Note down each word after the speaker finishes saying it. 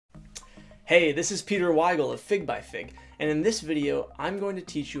Hey, this is Peter Weigel of Fig by Fig, and in this video, I'm going to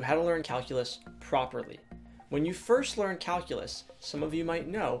teach you how to learn calculus properly. When you first learn calculus, some of you might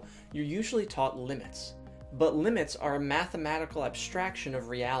know, you're usually taught limits. But limits are a mathematical abstraction of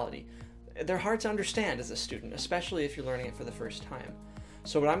reality. They're hard to understand as a student, especially if you're learning it for the first time.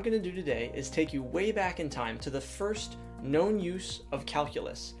 So what I'm going to do today is take you way back in time to the first known use of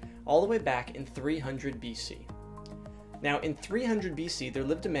calculus, all the way back in 300 BC. Now, in 300 BC, there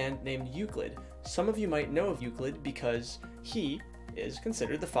lived a man named Euclid. Some of you might know of Euclid because he is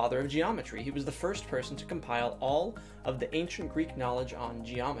considered the father of geometry. He was the first person to compile all of the ancient Greek knowledge on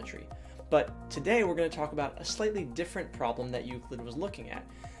geometry. But today we're going to talk about a slightly different problem that Euclid was looking at.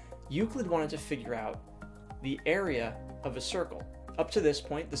 Euclid wanted to figure out the area of a circle. Up to this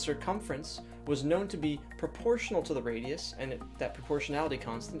point, the circumference was known to be proportional to the radius, and that proportionality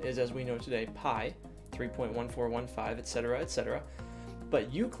constant is, as we know today, pi. 3.1415, etc., etc.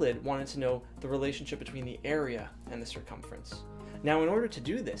 But Euclid wanted to know the relationship between the area and the circumference. Now, in order to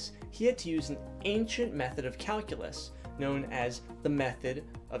do this, he had to use an ancient method of calculus known as the method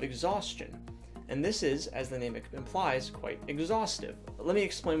of exhaustion. And this is, as the name implies, quite exhaustive. Let me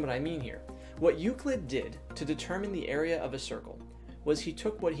explain what I mean here. What Euclid did to determine the area of a circle was he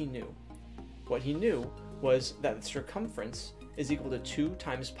took what he knew. What he knew was that the circumference is equal to 2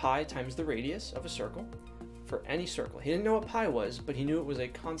 times pi times the radius of a circle for any circle. He didn't know what pi was, but he knew it was a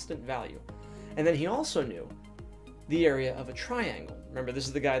constant value. And then he also knew the area of a triangle. Remember, this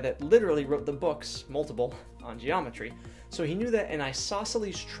is the guy that literally wrote the books, multiple, on geometry. So he knew that an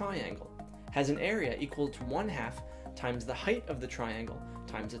isosceles triangle has an area equal to 1/2 times the height of the triangle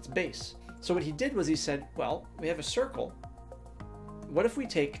times its base. So what he did was he said, well, we have a circle. What if we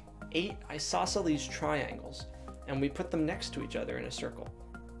take 8 isosceles triangles and we put them next to each other in a circle?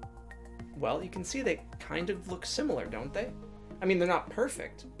 Well, you can see they kind of look similar, don't they? I mean, they're not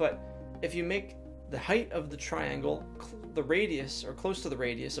perfect, but if you make the height of the triangle the radius or close to the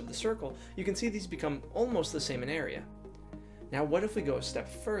radius of the circle, you can see these become almost the same in area. Now, what if we go a step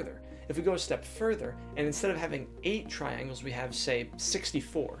further? If we go a step further, and instead of having 8 triangles, we have, say,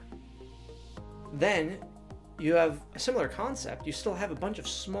 64, then you have a similar concept. You still have a bunch of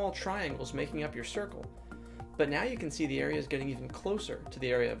small triangles making up your circle. But now you can see the area is getting even closer to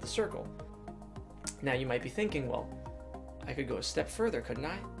the area of the circle. Now you might be thinking, well, I could go a step further, couldn't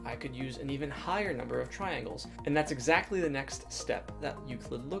I? I could use an even higher number of triangles. And that's exactly the next step that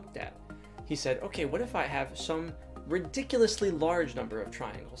Euclid looked at. He said, okay, what if I have some ridiculously large number of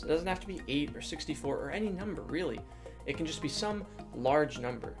triangles? It doesn't have to be 8 or 64 or any number, really. It can just be some large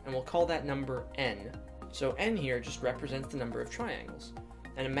number, and we'll call that number n. So n here just represents the number of triangles.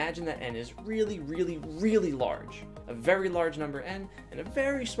 And imagine that n is really, really, really large. A very large number n and a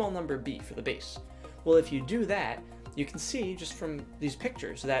very small number b for the base. Well, if you do that, you can see just from these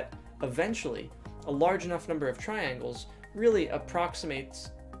pictures that eventually a large enough number of triangles really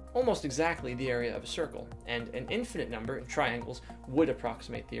approximates almost exactly the area of a circle. And an infinite number of triangles would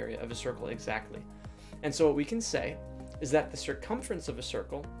approximate the area of a circle exactly. And so what we can say is that the circumference of a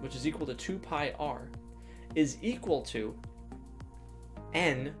circle, which is equal to 2 pi r, is equal to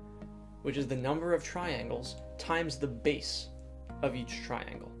n, which is the number of triangles, times the base of each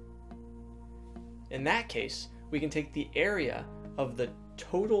triangle. In that case, we can take the area of the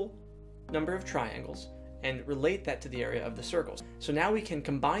total number of triangles and relate that to the area of the circles. So now we can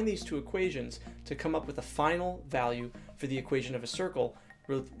combine these two equations to come up with a final value for the equation of a circle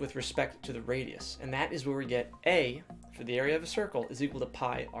with respect to the radius. And that is where we get a, for the area of a circle, is equal to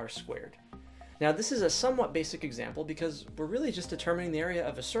pi r squared. Now, this is a somewhat basic example because we're really just determining the area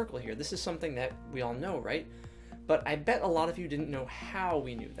of a circle here. This is something that we all know, right? But I bet a lot of you didn't know how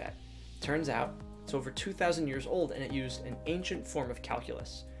we knew that. Turns out it's over 2,000 years old, and it used an ancient form of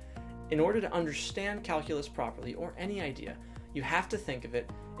calculus. In order to understand calculus properly, or any idea, you have to think of it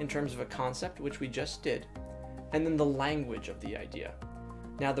in terms of a concept, which we just did, and then the language of the idea.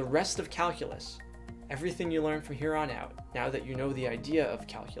 Now, the rest of calculus, everything you learn from here on out, now that you know the idea of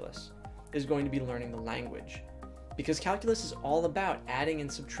calculus, is going to be learning the language. Because calculus is all about adding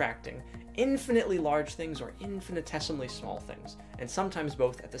and subtracting infinitely large things or infinitesimally small things, and sometimes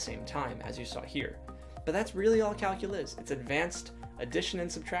both at the same time, as you saw here. But that's really all calculus is. It's advanced addition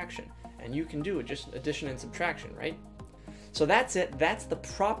and subtraction, and you can do just addition and subtraction, right? So that's it. That's the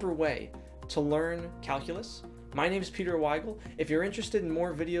proper way to learn calculus. My name is Peter Weigel. If you're interested in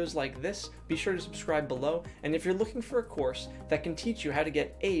more videos like this, be sure to subscribe below. And if you're looking for a course that can teach you how to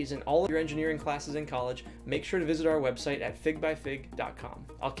get A's in all of your engineering classes in college, make sure to visit our website at figbyfig.com.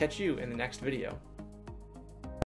 I'll catch you in the next video.